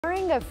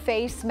Wearing a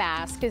face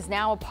mask is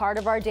now a part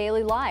of our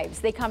daily lives.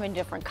 They come in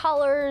different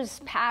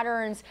colors,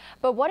 patterns,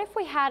 but what if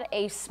we had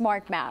a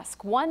smart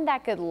mask, one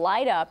that could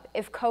light up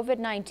if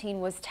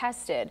COVID-19 was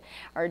tested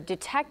or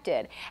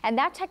detected? And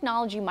that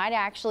technology might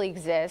actually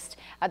exist.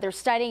 They're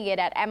studying it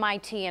at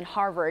MIT and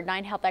Harvard.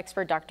 9 Health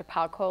expert Dr.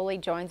 Payal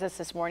Kohli joins us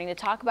this morning to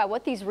talk about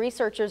what these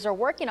researchers are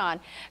working on.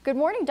 Good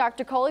morning,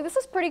 Dr. Kohli. This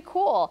is pretty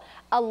cool.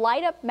 A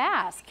light up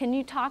mask. Can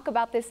you talk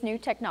about this new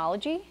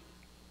technology?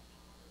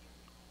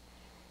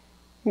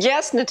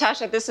 Yes,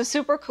 Natasha, this is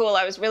super cool.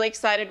 I was really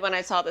excited when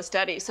I saw the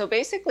study. So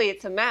basically,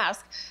 it's a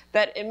mask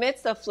that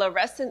emits a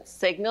fluorescent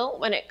signal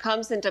when it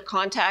comes into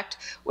contact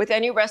with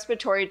any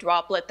respiratory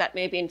droplet that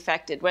may be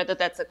infected, whether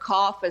that's a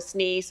cough, a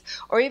sneeze,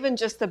 or even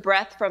just the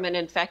breath from an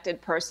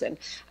infected person.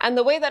 And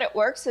the way that it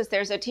works is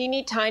there's a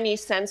teeny tiny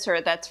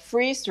sensor that's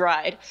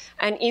freeze-dried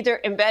and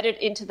either embedded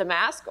into the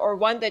mask or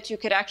one that you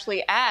could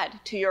actually add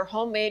to your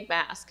homemade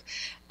mask.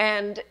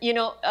 And,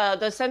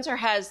 the sensor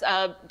has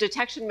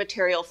detection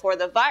material for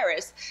the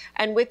virus.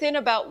 And within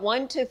about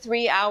 1 to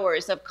 3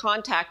 hours of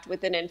contact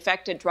with an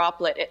infected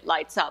droplet, it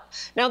lights up.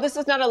 Now, this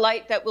is not a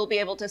light that we'll be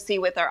able to see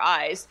with our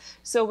eyes.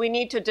 So we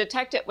need to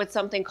detect it with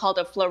something called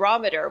a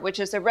fluorometer, which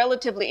is a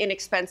relatively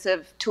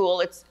inexpensive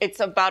tool. It's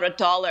about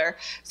 $1.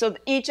 So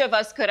each of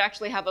us could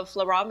actually have a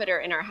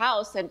fluorometer in our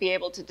house and be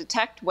able to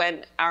detect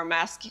when our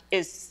mask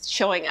is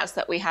showing us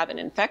that we have an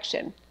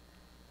infection.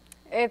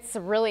 It's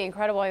really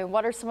incredible. I mean,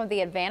 what are some of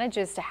the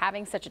advantages to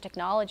having such a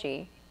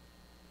technology?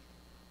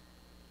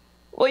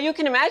 Well, you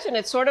can imagine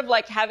it's sort of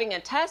like having a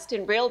test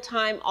in real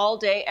time all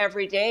day,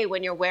 every day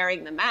when you're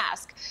wearing the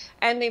mask.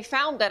 And they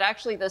found that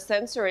actually the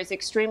sensor is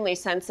extremely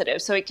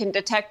sensitive, so it can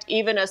detect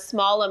even a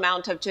small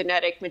amount of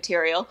genetic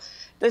material.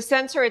 The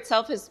sensor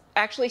itself is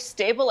actually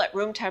stable at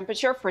room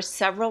temperature for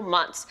several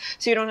months,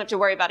 so you don't have to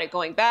worry about it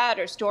going bad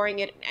or storing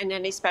it in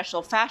any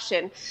special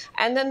fashion.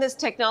 And then this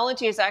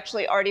technology has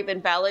actually already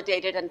been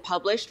validated and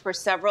published for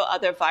several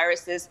other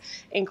viruses,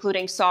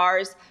 including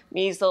SARS,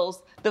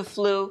 measles, the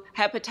flu,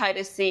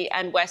 hepatitis C,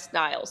 and West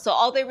Nile. So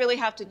all they really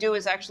have to do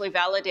is actually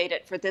validate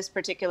it for this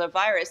particular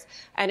virus,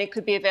 and it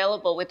could be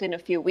available within a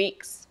few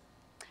weeks.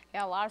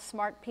 Yeah, a lot of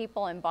smart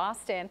people in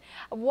Boston.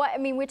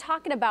 We're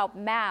talking about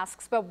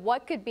masks, but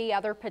what could be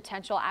other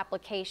potential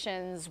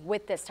applications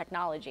with this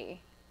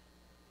technology?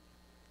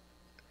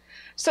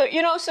 So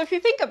if you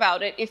think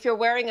about it, if you're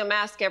wearing a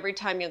mask every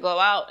time you go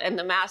out and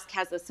the mask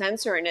has a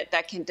sensor in it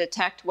that can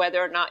detect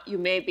whether or not you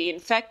may be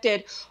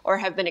infected or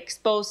have been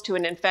exposed to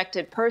an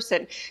infected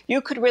person,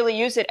 you could really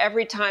use it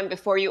every time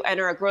before you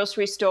enter a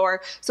grocery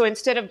store. So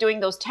instead of doing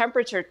those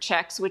temperature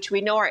checks, which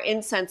we know are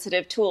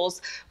insensitive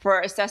tools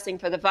for assessing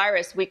for the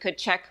virus, we could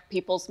check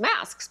people's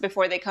masks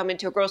before they come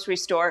into a grocery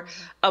store,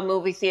 a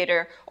movie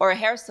theater, or a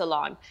hair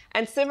salon.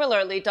 And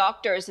similarly,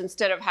 doctors,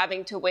 instead of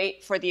having to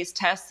wait for these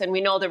tests, and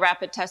we know the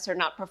rapid tests are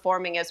not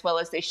performing as well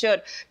as they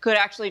should, could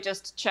actually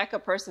just check a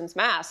person's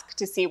mask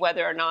to see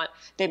whether or not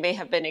they may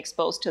have been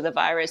exposed to the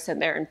virus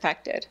and they're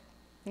infected.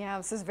 Yeah,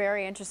 this is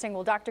very interesting.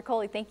 Well, Dr.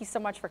 Kohli, thank you so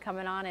much for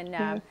coming on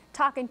and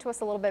talking to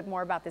us a little bit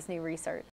more about this new research.